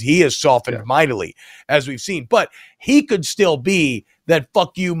 He has softened mightily as we've seen, but he could still be that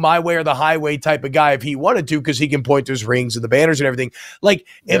fuck you my way or the highway type of guy if he wanted to, because he can point to his rings and the banners and everything.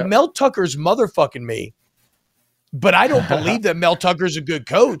 If Mel Tucker's motherfucking me, but I don't believe that Mel Tucker's a good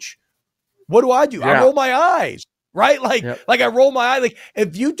coach, What do? Yeah. I roll my eyes, right? Like I roll my eye. Like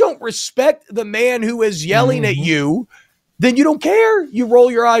if you don't respect the man who is yelling at you, then you don't care. You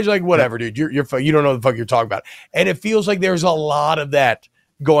roll your eyes like, whatever, dude. You don't know the fuck you're talking about. And it feels like there's a lot of that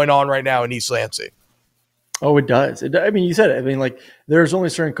going on right now in East Lansing. Oh, it does. I mean, you said it. I mean, like there's only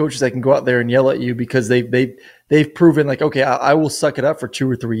certain coaches that can go out there and yell at you because they've proven like, okay, I will suck it up for 2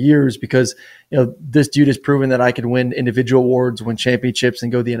 or 3 years because this dude has proven that I can win individual awards, win championships,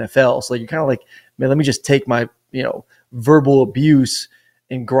 and go to the NFL. So like, you're kind of like, man, let me just take my verbal abuse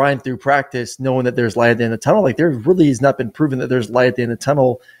and grind through practice, knowing that there's light at the end of the tunnel. Like there really has not been proven that there's light at the end of the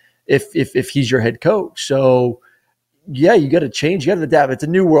tunnel if he's your head coach. So. Yeah, you got to change. You got to adapt. It's a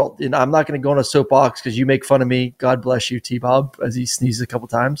new world. And I'm not going to go on a soapbox because you make fun of me. God bless you, T-Bob, as he sneezes a couple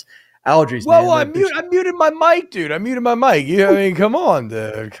times. Allergies, well, man. I muted my mic, dude. I muted my mic. I mean, come on,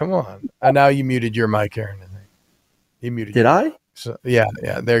 dude. Come on. And now you muted your mic, Aaron. You muted. Did I? So, yeah.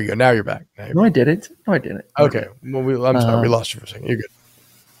 There you go. Now you're back. I didn't. No, I didn't. Okay. Well, I'm sorry. We lost you for a second. You're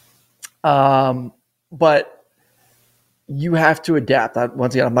good. But you have to adapt.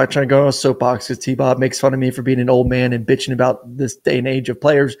 Once again, I'm not trying to go on a soapbox because T-Bob makes fun of me for being an old man and bitching about this day and age of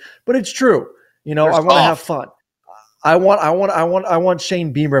players, but it's true. I want to have fun. I want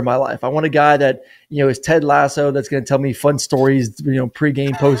Shane Beamer in my life. I want a guy that is Ted Lasso that's going to tell me fun stories.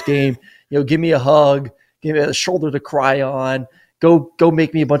 Pregame, postgame. Give me a hug, give me a shoulder to cry on. Go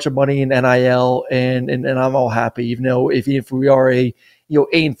make me a bunch of money in NIL, and I'm all happy. Even though if we are a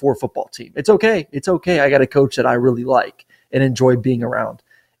 8-4 football team. It's okay. It's okay. I got a coach that I really like and enjoy being around.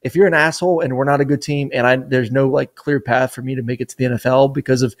 If you're an asshole and we're not a good team and there's no like clear path for me to make it to the NFL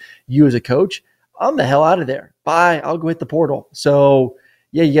because of you as a coach, I'm the hell out of there. Bye. I'll go hit the portal. So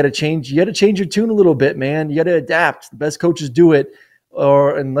yeah, you got to change. You got to change your tune a little bit, man. You got to adapt. The best coaches do it,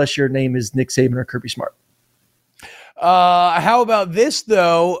 or unless your name is Nick Saban or Kirby Smart. How about this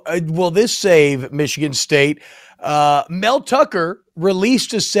though? Will this save Michigan State? Mel Tucker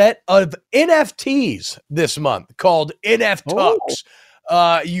released a set of NFTs this month called NF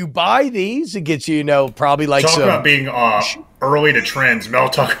Tux. You buy these, it gets you, probably like talk about being early to trends. Mel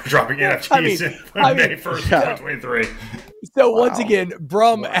Tucker dropping NFTs in May 1st, 2023. So once again,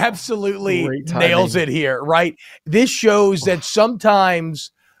 Brum absolutely nails it here, right? This shows that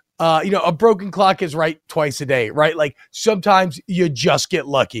sometimes a broken clock is right twice a day, right? Like sometimes you just get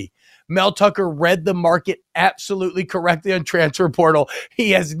lucky. Mel Tucker read the market absolutely correctly on transfer portal.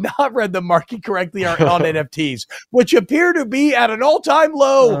 He has not read the market correctly on NFTs, which appear to be at an all-time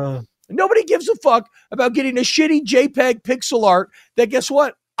low. Nobody gives a fuck about getting a shitty JPEG pixel art that, guess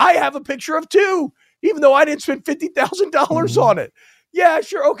what? I have a picture of too, even though I didn't spend $50,000 on it. Yeah,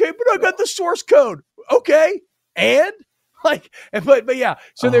 sure. Okay. But I got the source code. Okay. And but yeah,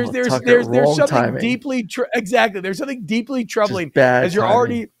 so there's something timing. Deeply, exactly. There's something deeply troubling as you're timing.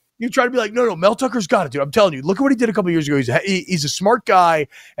 Already, you try to be like, no, Mel Tucker's got it, dude. I'm telling you, look at what he did a couple years ago. He's a smart guy.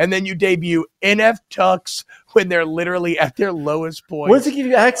 And then you debut NF Tux when they're literally at their lowest point. What does it give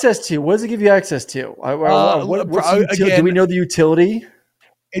you access to? What's the utility? Do we know the utility?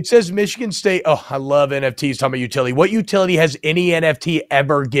 It says Michigan State. Oh, I love NFTs. Talking about utility. What utility has any NFT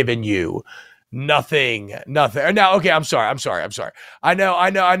ever given you? Nothing. Now, okay, I'm sorry. I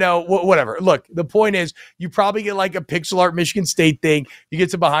know. Whatever. Look, the point is you probably get like a pixel art Michigan State thing. You get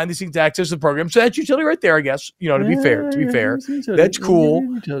some behind the scenes access to the program. So that's utility right there, I guess. To be fair. That's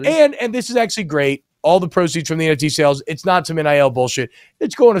cool. And this is actually great. All the proceeds from the NFT sales, it's not some NIL bullshit.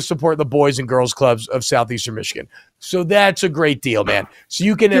 It's going to support the boys and girls clubs of Southeastern Michigan. So that's a great deal, man. So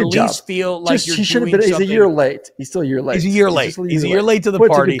you can at least feel like you're doing something. He's a year late. He's still a year late. He's a year late to the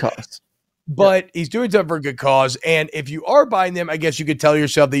party. But he's doing something for a good cause. And if you are buying them, I guess you could tell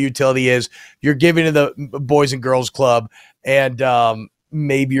yourself the utility is you're giving to the Boys and Girls Club and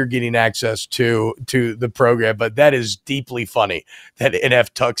maybe you're getting access to the program. But that is deeply funny that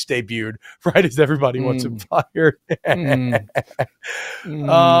NF Tux debuted right as everybody wants him fired. I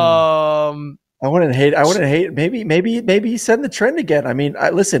wouldn't hate. Maybe he's setting the trend again. I mean,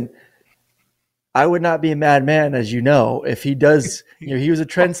 listen. I would not be a madman, as you know, if he does. He was a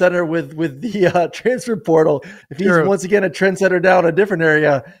trendsetter with the transfer portal. If he's once again a trendsetter down a different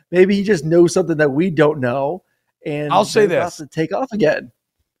area, maybe he just knows something that we don't know. And I'll say this: to take off again.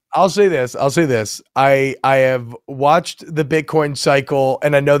 I'll say this. I have watched the Bitcoin cycle,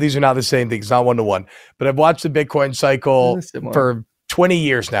 and I know these are not the same things, not 1-to-1, but I've watched the Bitcoin cycle for 20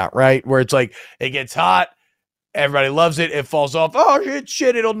 years now, right? Where it's like it gets hot. Everybody loves it. It falls off. Oh,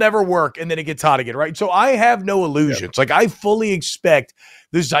 shit, it'll never work. And then it gets hot again, right? So I have no illusions. Yep. Like I fully expect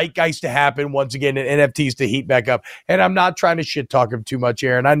the zeitgeist to happen once again and NFTs to heat back up. And I'm not trying to shit talk him too much,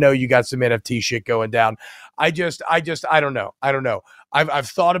 Aaron. I know you got some NFT shit going down. I don't know. I've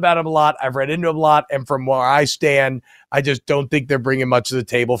thought about him a lot. I've read into him a lot. And from where I stand, I just don't think they're bringing much to the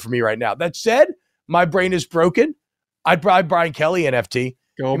table for me right now. That said, my brain is broken. I'd buy Brian Kelly NFT.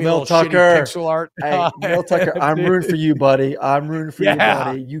 Go Mel Tucker. Pixel art. Hey, Mel Tucker, I'm rooting for you, buddy. I'm rooting for you,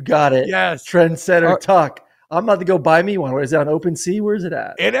 buddy. You got it. Yes. Trendsetter Tuck. I'm about to go buy me one. Where is it on OpenSea? Where's it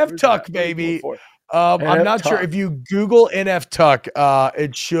at? NF Tuck, baby. I'm not sure if you Google NF Tuck,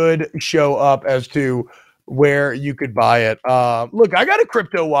 it should show up as to where you could buy it. Look, I got a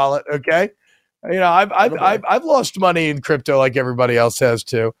crypto wallet. Okay, I've lost money in crypto like everybody else has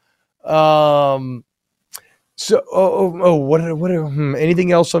too. Anything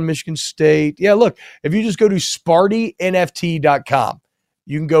else on Michigan State? Yeah, look, if you just go to SpartyNFT.com,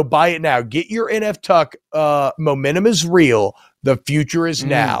 you can go buy it now. Get your NF Tuck. Momentum is real. The future is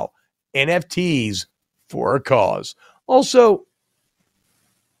now. NFTs for a cause. Also,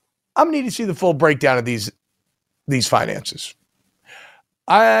 I'm going to need to see the full breakdown of these finances.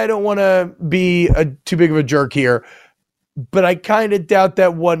 I don't want to be too big of a jerk here, but I kind of doubt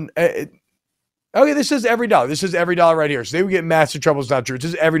that one. Okay, this says every dollar. This says every dollar right here. So they would get massive trouble. It's not true. It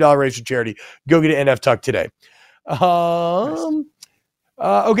says every dollar raised for charity. Go get an NF Tuck today.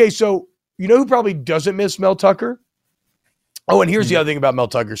 Okay, so you know who probably doesn't miss Mel Tucker? Oh, and here's the other thing about Mel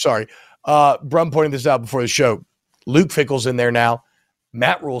Tucker. Sorry. Brum pointed this out before the show. Luke Fickell's in there now.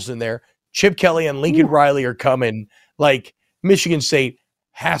 Matt Rule's in there. Chip Kelly and Lincoln Riley are coming. Like, Michigan State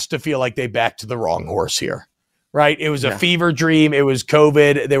has to feel like they backed to the wrong horse here, right? It was a fever dream. It was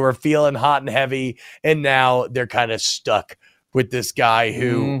COVID. They were feeling hot and heavy, and now they're kind of stuck with this guy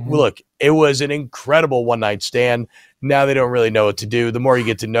who, look, it was an incredible one-night stand. Now they don't really know what to do. The more you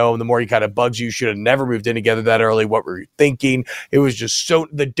get to know him, the more he kind of bugs you. Should have never moved in together that early. What were you thinking? It was just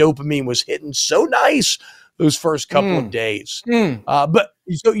the dopamine was hitting so nice those first couple of days. But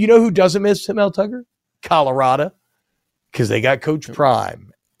so you know who doesn't miss Mel Tucker? Colorado, because they got Coach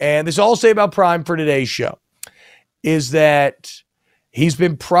Prime. And this all I'll say about Prime for today's show is that he's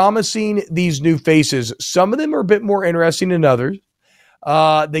been promising these new faces. Some of them are a bit more interesting than others.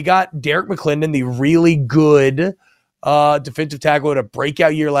 They got Derek McClendon, the really good defensive tackle, had a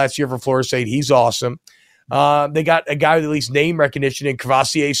breakout year last year for Florida State. He's awesome. They got a guy with at least name recognition in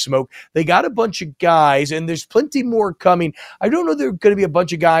Cavassier Smoke. They got a bunch of guys, and there's plenty more coming. I don't know if there are going to be a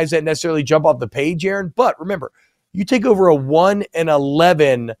bunch of guys that necessarily jump off the page, Aaron, but remember, you take over a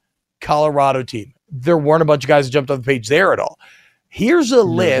 1-11 Colorado team. There weren't a bunch of guys that jumped off the page there at all. Here's a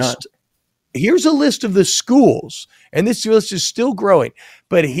list. Here's a list of the schools, and this list is still growing,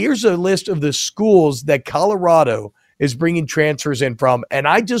 but here's a list of the schools that Colorado is bringing transfers in from, and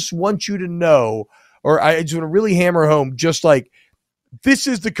I just want you to know, or I just want to really hammer home, just like this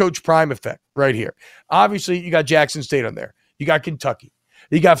is the Coach Prime effect right here. Obviously, you got Jackson State on there. You got Kentucky.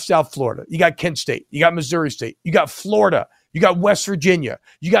 You got South Florida. You got Kent State. You got Missouri State. You got Florida. You got West Virginia.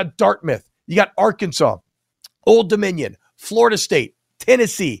 You got Dartmouth. You got Arkansas, Old Dominion, Florida State,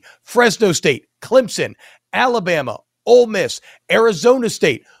 Tennessee, Fresno State, Clemson, Alabama, Ole Miss, Arizona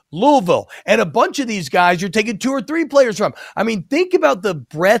State, Louisville, and a bunch of these guys you're taking 2 or 3 players from. I mean, think about the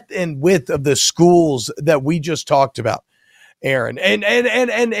breadth and width of the schools that we just talked about, Aaron.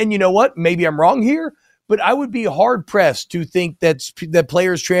 And you know what? Maybe I'm wrong here, but I would be hard pressed to think that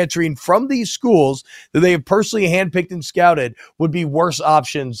players transferring from these schools that they have personally handpicked and scouted would be worse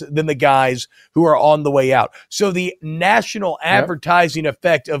options than the guys who are on the way out. So the national advertising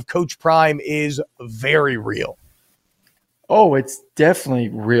effect of Coach Prime is very real. Oh, it's definitely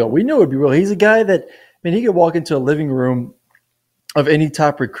real. We know it'd be real. He's a guy that, he could walk into a living room of any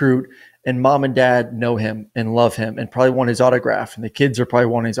top recruit and mom and dad know him and love him and probably want his autograph. And the kids are probably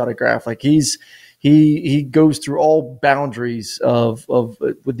wanting his autograph. Like he goes through all boundaries of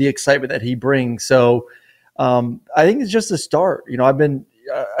with the excitement that he brings. So I think it's just a start.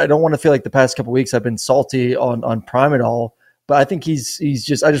 I don't want to feel like the past couple of weeks I've been salty on Prime at all, but I think he's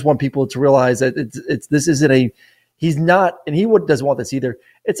just, I just want people to realize that this isn't he's not, and he doesn't want this either.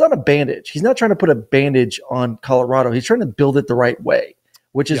 It's not a bandage. He's not trying to put a bandage on Colorado. He's trying to build it the right way,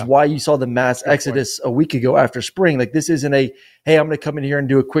 which is why you saw the mass exodus a week ago after spring. Like, this isn't hey, I'm going to come in here and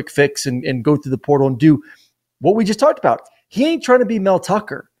do a quick fix and go through the portal and do what we just talked about. He ain't trying to be Mel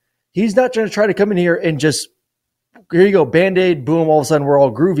Tucker. He's not trying to come in here and just, here you go, Band-Aid, boom, all of a sudden we're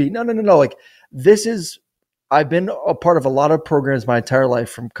all groovy. No. Like, this is, I've been a part of a lot of programs my entire life,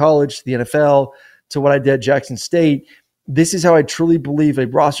 from college to the NFL to what I did at Jackson State. This is how I truly believe a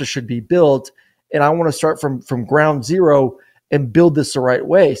roster should be built. And I want to start from ground zero and build this the right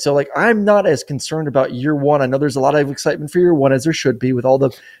way. So, like, I'm not as concerned about year one. I know there's a lot of excitement for year one, as there should be, with all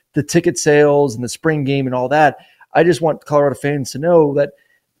the ticket sales and the spring game and all that. I just want Colorado fans to know that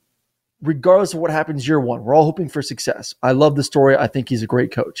regardless of what happens year one, we're all hoping for success. I love the story. I think he's a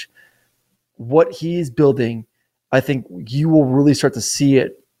great coach. What he is building, I think you will really start to see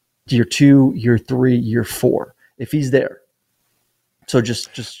it year 2, year 3, year 4, if he's there. So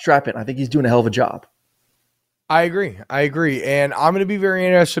just strap in. I think he's doing a hell of a job. I agree. And I'm going to be very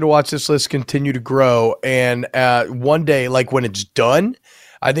interested to watch this list continue to grow. And one day, like when it's done,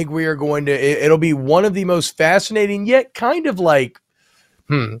 I think we are going to, it'll be one of the most fascinating, yet kind of like,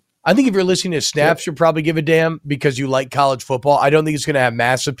 I think if you're listening to Snaps, you'll probably give a damn because you like college football. I don't think it's going to have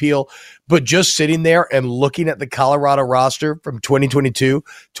mass appeal, but just sitting there and looking at the Colorado roster from 2022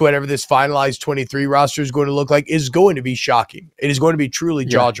 to whatever this finalized 23 roster is going to look like is going to be shocking. It is going to be truly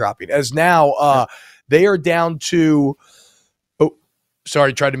jaw-dropping. As now they are down to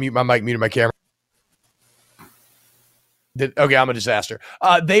tried to mute my mic, muted my camera. Okay, I'm a disaster.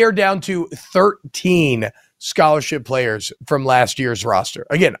 They are down to 13 scholarship players from last year's roster.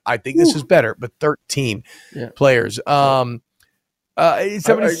 Again, I think this is better, but 13 players. Somebody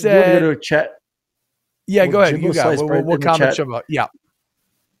said, go to a chat. Yeah, go ahead. You got what comment show about? Yeah.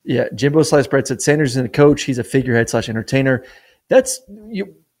 Jimbo Slice Bread said Sanders isn't a coach; he's a figurehead / entertainer. That's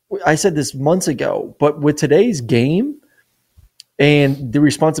you. I said this months ago, but with today's game and the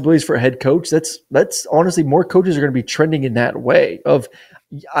responsibilities for a head coach, that's honestly more coaches are going to be trending in that way of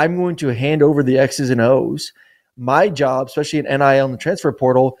I'm going to hand over the X's and O's. My job, especially in NIL and the transfer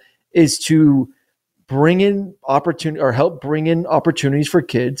portal, is to bring in opportunity or help bring in opportunities for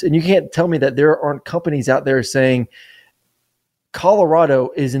kids. And you can't tell me that there aren't companies out there saying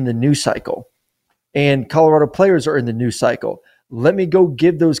Colorado is in the news cycle and Colorado players are in the news cycle. Let me go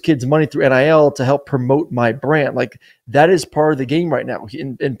give those kids money through NIL to help promote my brand. Like that is part of the game right now.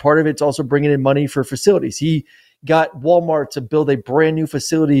 And part of it's also bringing in money for facilities. He got Walmart to build a brand new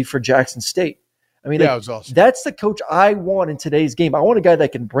facility for Jackson State. I mean, that was awesome. That's the coach I want in today's game. I want a guy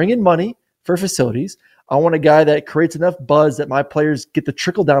that can bring in money for facilities. I want a guy that creates enough buzz that my players get the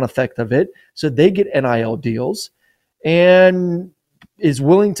trickle-down effect of it so they get NIL deals and is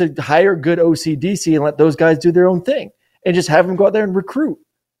willing to hire good OCDC and let those guys do their own thing and just have them go out there and recruit.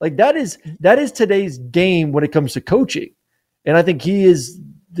 Like that is today's game when it comes to coaching. And I think he is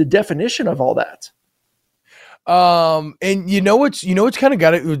the definition of all that. And you know what's kind of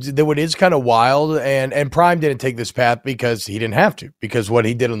got it, what is kind of wild, and Prime didn't take this path because he didn't have to, because what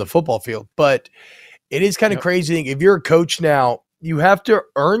he did on the football field, but it is kind of crazy. If you're a coach now, you have to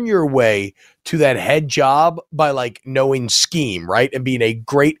earn your way to that head job by like knowing scheme, right? And being a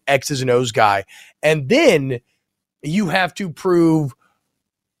great X's and O's guy. And then you have to prove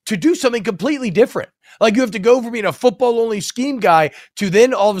to do something completely different. Like you have to go from being a football-only scheme guy to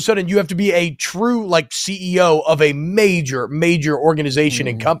then all of a sudden you have to be a true like CEO of a major organization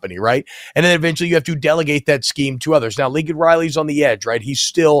and company, right? And then eventually you have to delegate that scheme to others. Now, Lincoln Riley's on the edge, right? He's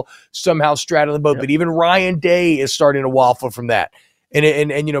still somehow straddling the boat, but even Ryan Day is starting to waffle from that.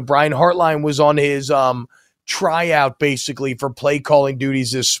 And you know, Brian Hartline was on his tryout basically for play calling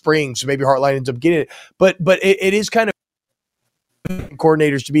duties this spring, so maybe Hartline ends up getting it. But it is kind of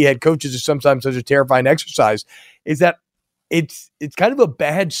coordinators to be head coaches is sometimes such a terrifying exercise, is that it's kind of a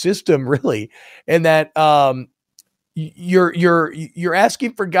bad system really, and that you're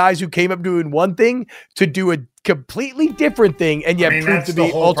asking for guys who came up doing one thing to do a completely different thing, and yet prove to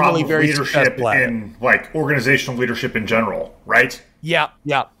be ultimately very successful in like organizational leadership in general, right? Yeah.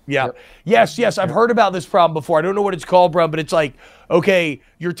 Yes. I've heard about this problem before. I don't know what it's called, bro, but it's like, okay,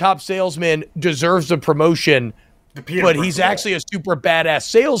 your top salesman deserves a promotion, but he's actually a super badass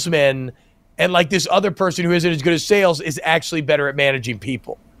salesman, and like this other person who isn't as good at sales is actually better at managing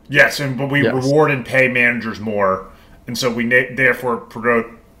people. Yes, but we reward and pay managers more, and so we therefore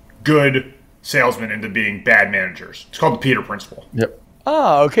promote good salesmen into being bad managers. It's called the Peter Principle. Yep.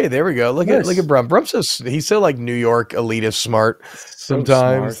 Oh, okay. There we go. Look at Brum. Brum's he's so like New York elitist smart.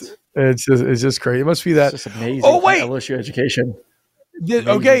 Sometimes so smart. It's just crazy. It must be that. It's just amazing. Oh wait, LSU education.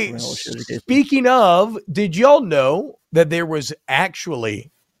 Okay. Speaking of, did y'all know that there was actually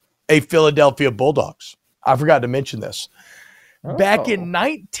a Philadelphia Bulldogs? I forgot to mention this. Back in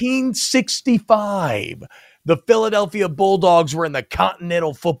 1965. The Philadelphia Bulldogs were in the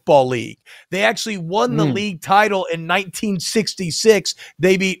Continental Football League. They actually won the league title in 1966.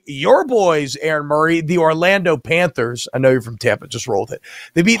 They beat your boys, Aaron Murray, the Orlando Panthers. I know you're from Tampa. Just roll with it.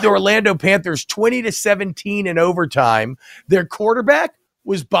 They beat the Orlando Panthers 20-17 in overtime. Their quarterback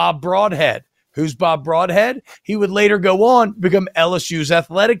was Bob Broadhead. Who's Bob Broadhead? He would later go on to become LSU's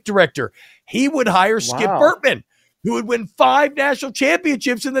athletic director. He would hire Skip Bertman, who would win 5 national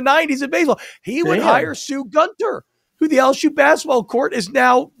championships in the 90s in baseball. He would hire Sue Gunter, who the LSU basketball court is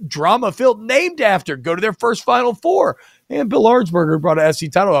now drama-filled, named after. Go to their first Final Four. and Bill Arnsberger brought an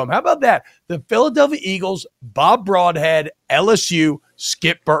SC title home. How about that? The Philadelphia Eagles, Bob Broadhead, LSU,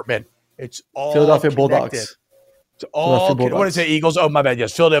 Skip Bertman. It's all Philadelphia connected. Bulldogs. It's all what did I say? Eagles? Oh, my bad.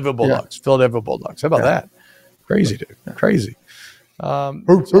 Yes, Philadelphia Bulldogs. Yeah. Philadelphia Bulldogs. How about that? Crazy, dude. Crazy.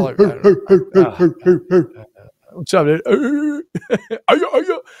 What's up, dude?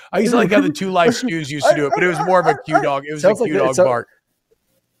 I used to like how the Two Life Stews used to do it, but it was more of a Q dog. It was a Q dog bark.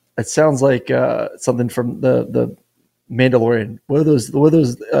 It sounds like something from the Mandalorian. What are those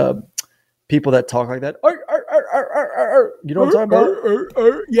people that talk like that? You know what I'm talking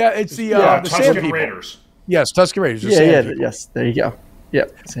about? Yeah, it's the Tusken Raiders. Yes, Tusken Raiders. Yes, there you go. Yeah.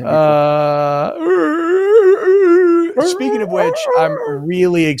 Speaking of which, I'm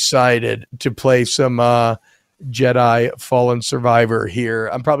really excited to play some Jedi Fallen Survivor here.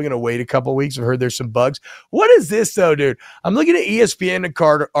 I'm probably going to wait a couple weeks. I've heard there's some bugs. What is this though, dude? I'm looking at ESPN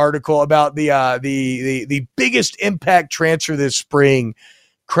article about the biggest impact transfer this spring.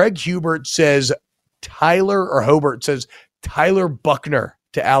 Craig Hobart says Tyler Buckner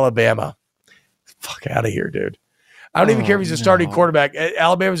to Alabama. Fuck out of here, dude. I don't even care if he's a starting quarterback.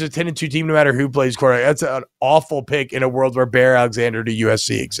 Alabama's a 10-2 team no matter who plays quarterback. That's an awful pick in a world where Bear Alexander to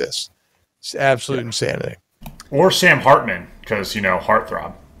USC exists. It's absolute insanity. Or Sam Hartman, because,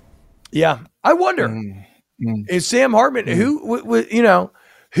 heartthrob. Yeah. I wonder, is Sam Hartman, who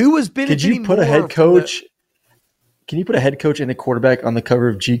was benefiting Could you put a head coach? Can you put a head coach and a quarterback on the cover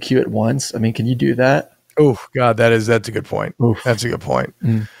of GQ at once? I mean, can you do that? Oh, God, that's a good point. Oof. That's a good point.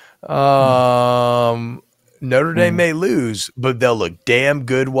 Notre Dame may lose, but they'll look damn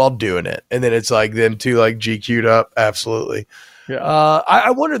good while doing it. And then it's like them two like GQ'd up. Absolutely. Yeah.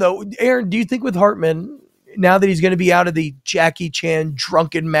 I wonder though, Aaron, do you think with Hartman, now that he's going to be out of the Jackie Chan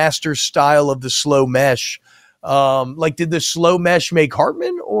drunken master style of the slow mesh, did the slow mesh make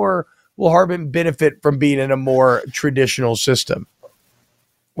Hartman, or will Hartman benefit from being in a more traditional system?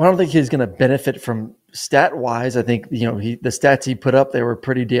 Well, I don't think he's going to benefit from stat-wise. I think, the stats he put up, they were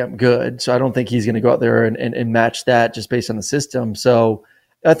pretty damn good. So I don't think he's going to go out there and match that just based on the system. So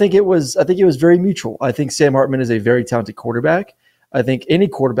I think it was very mutual. I think Sam Hartman is a very talented quarterback. I think any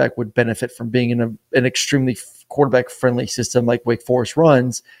quarterback would benefit from being in an extremely quarterback-friendly system like Wake Forest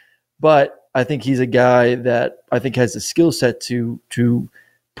runs. But I think he's a guy that I think has the skill set to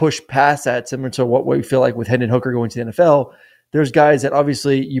push past that, similar to what we feel like with Hendon Hooker going to the NFL. There's guys that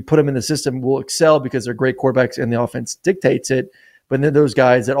obviously you put them in the system will excel because they're great quarterbacks and the offense dictates it. But then those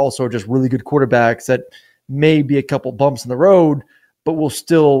guys that also are just really good quarterbacks that may be a couple bumps in the road, but will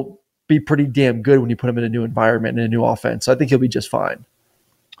still be pretty damn good when you put them in a new environment and a new offense. So I think he'll be just fine.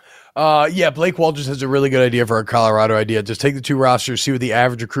 Blake Walters has a really good idea for our Colorado idea. Just take the two rosters, see what the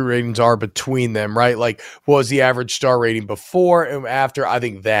average recruit ratings are between them, right? Like, what was the average star rating before and after? I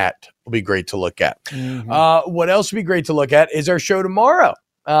think that will be great to look at. Mm-hmm. What else would be great to look at is our show tomorrow,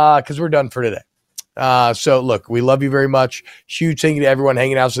 because we're done for today. So, look, we love you very much. Huge thank you to everyone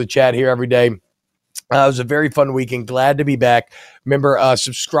hanging out to the chat here every day. It was a very fun weekend. Glad to be back. Remember,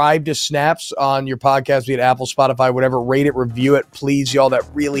 subscribe to Snaps on your podcast, be it Apple, Spotify, whatever. Rate it, review it, please, y'all. That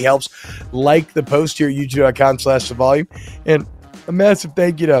really helps. Like the post here at youtube.com/thevolume. And a massive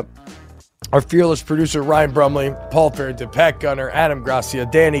thank you to our fearless producer, Ryan Brumley, Paul Farrington, Pat Gunner, Adam Gracia,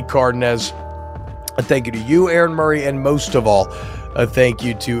 Danny Cardenas. A thank you to you, Aaron Murray, and most of all, a thank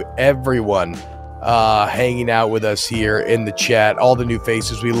you to everyone hanging out with us here in the chat. All the new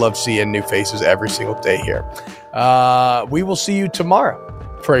faces. We love seeing new faces every single day here. We will see you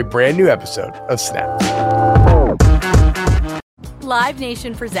tomorrow for a brand new episode of Snaps. Live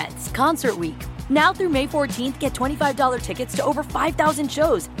Nation presents Concert Week. Now through May 14th, get $25 tickets to over 5,000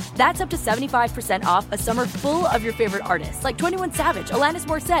 shows. That's up to 75% off a summer full of your favorite artists like 21 Savage, Alanis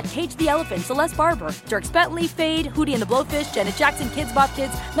Morissette, Cage the Elephant, Celeste Barber, Dierks Bentley, Fade, Hootie and the Blowfish, Janet Jackson, Kids Bop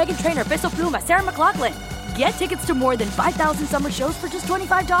Kids, Meghan Trainor, Peso Pluma, Sarah McLachlan. Get tickets to more than 5,000 summer shows for just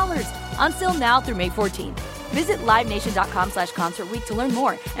 $25. Until now through May 14th. Visit livenation.com/Concert Week to learn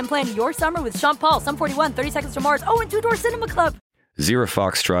more and plan your summer with Sean Paul, Sum 41, 30 Seconds to Mars, and Two Door Cinema Club. Zero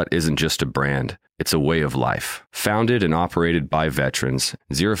Foxtrot isn't just a brand, it's a way of life. Founded and operated by veterans,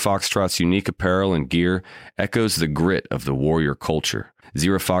 Zero Foxtrot's unique apparel and gear echoes the grit of the warrior culture.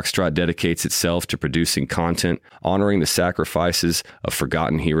 Zero Foxtrot dedicates itself to producing content, honoring the sacrifices of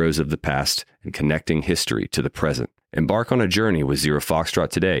forgotten heroes of the past, and connecting history to the present. Embark on a journey with Zero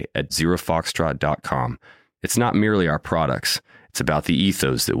Foxtrot today at zerofoxtrot.com. It's not merely our products, it's about the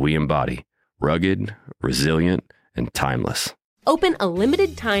ethos that we embody. Rugged, resilient, and timeless. Open a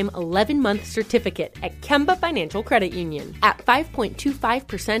limited-time 11-month certificate at Kemba Financial Credit Union. At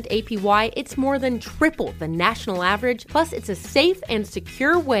 5.25% APY, it's more than triple the national average, plus it's a safe and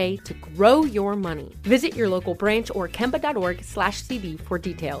secure way to grow your money. Visit your local branch or kemba.org/CD for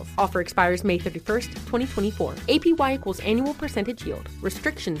details. Offer expires May 31st, 2024. APY equals annual percentage yield.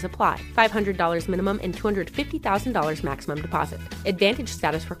 Restrictions apply. $500 minimum and $250,000 maximum deposit. Advantage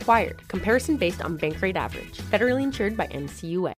status required. Comparison based on bank rate average. Federally insured by NCUA.